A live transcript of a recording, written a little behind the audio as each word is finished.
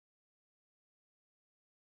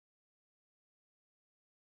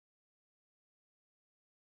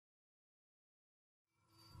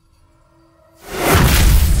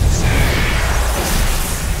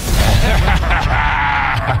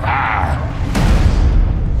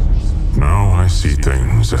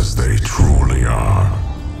things as they truly are.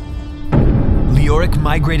 Léoric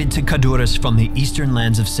migrated to Cadorus from the eastern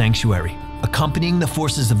lands of Sanctuary, accompanying the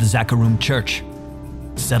forces of the Zakarum Church.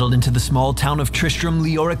 Settled into the small town of Tristram,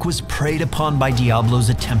 Léoric was preyed upon by Diablo's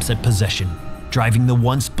attempts at possession, driving the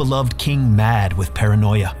once beloved king mad with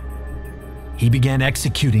paranoia. He began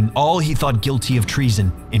executing all he thought guilty of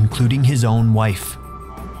treason, including his own wife.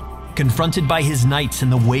 Confronted by his knights in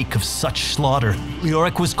the wake of such slaughter,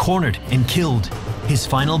 Léoric was cornered and killed, his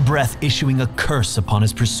final breath issuing a curse upon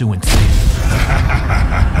his pursuance.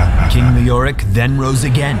 King Léoric then rose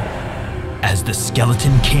again as the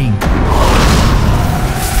Skeleton King.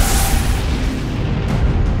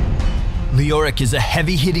 Léoric is a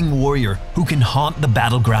heavy-hitting warrior who can haunt the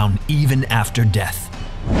battleground even after death.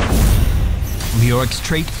 Léoric's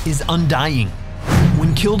trait is Undying.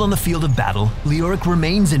 When killed on the field of battle, Léoric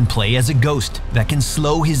remains in play as a ghost that can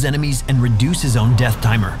slow his enemies and reduce his own death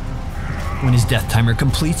timer. When his death timer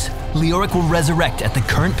completes, Léoric will resurrect at the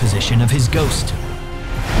current position of his ghost.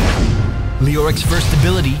 Léoric's first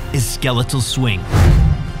ability is Skeletal Swing.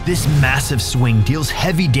 This massive swing deals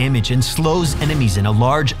heavy damage and slows enemies in a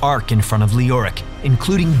large arc in front of Léoric,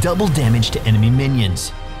 including double damage to enemy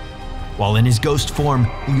minions. While in his ghost form,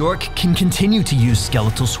 Léoric can continue to use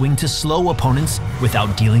Skeletal Swing to slow opponents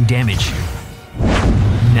without dealing damage.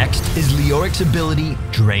 Next is Léoric's ability,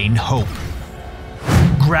 Drain Hope.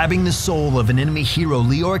 Grabbing the soul of an enemy hero,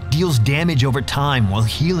 Léoric deals damage over time while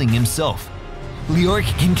healing himself. Léoric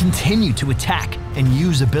can continue to attack and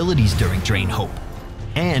use abilities during Drain Hope.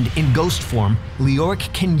 And in ghost form,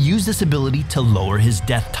 Léoric can use this ability to lower his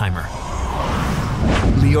death timer.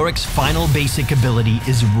 Léoric's final basic ability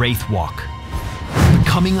is Wraith Walk.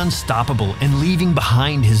 Becoming unstoppable and leaving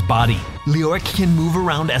behind his body, Léoric can move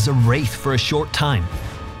around as a wraith for a short time.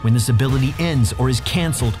 When this ability ends or is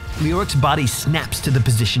cancelled, Léoric's body snaps to the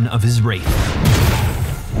position of his wraith.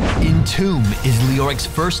 Entomb is Léoric's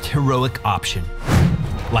first heroic option.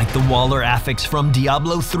 Like the Waller affix from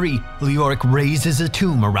Diablo 3, Léoric raises a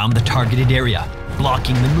tomb around the targeted area,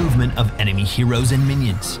 blocking the movement of enemy heroes and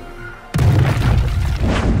minions.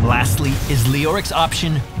 Lastly is Léoric's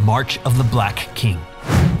option, March of the Black King.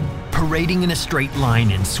 Parading in a straight line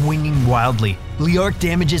and swinging wildly, Léoric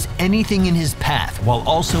damages anything in his path while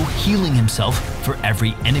also healing himself for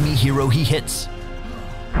every enemy hero he hits.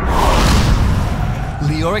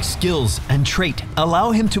 Léoric's skills and trait allow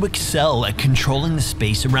him to excel at controlling the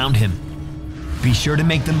space around him. Be sure to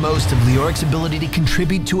make the most of Léoric's ability to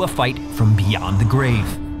contribute to a fight from beyond the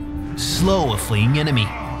grave. Slow a fleeing enemy.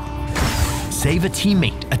 Save a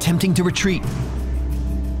teammate attempting to retreat.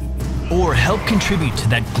 Or help contribute to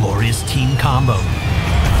that glorious team combo.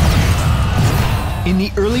 In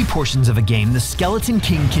the early portions of a game, the Skeleton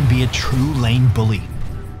King can be a true lane bully.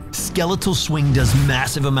 Skeletal Swing does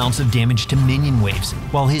massive amounts of damage to minion waves,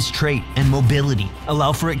 while his trait and mobility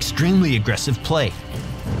allow for extremely aggressive play.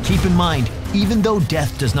 Keep in mind, even though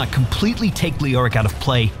death does not completely take Léoric out of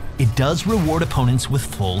play, it does reward opponents with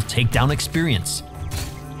full takedown experience.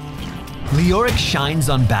 Léoric shines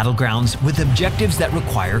on battlegrounds with objectives that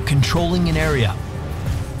require controlling an area.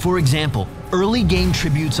 For example, early game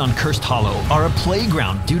tributes on Cursed Hollow are a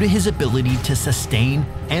playground due to his ability to sustain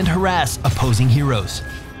and harass opposing heroes.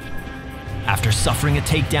 After suffering a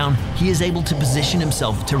takedown, he is able to position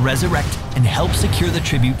himself to resurrect and help secure the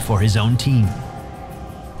tribute for his own team.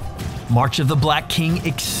 March of the Black King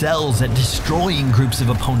excels at destroying groups of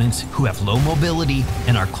opponents who have low mobility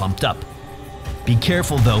and are clumped up. Be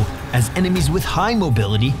careful though, as enemies with high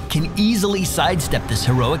mobility can easily sidestep this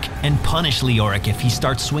heroic and punish Léoric if he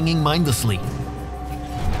starts swinging mindlessly.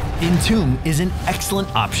 Entomb is an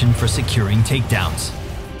excellent option for securing takedowns.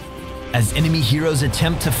 As enemy heroes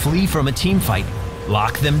attempt to flee from a teamfight,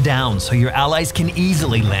 lock them down so your allies can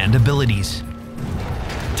easily land abilities.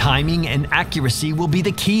 Timing and accuracy will be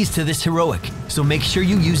the keys to this heroic, so make sure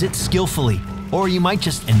you use it skillfully, or you might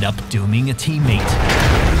just end up dooming a teammate.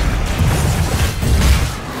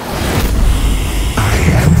 I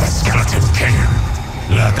am the Skeleton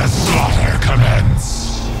King. Let the slaughter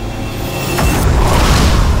commence.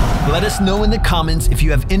 Let us know in the comments if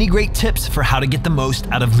you have any great tips for how to get the most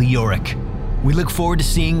out of Léoric. We look forward to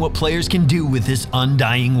seeing what players can do with this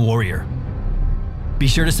undying warrior. Be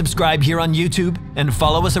sure to subscribe here on YouTube and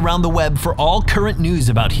follow us around the web for all current news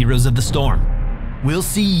about Heroes of the Storm. We'll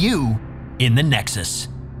see you in the Nexus.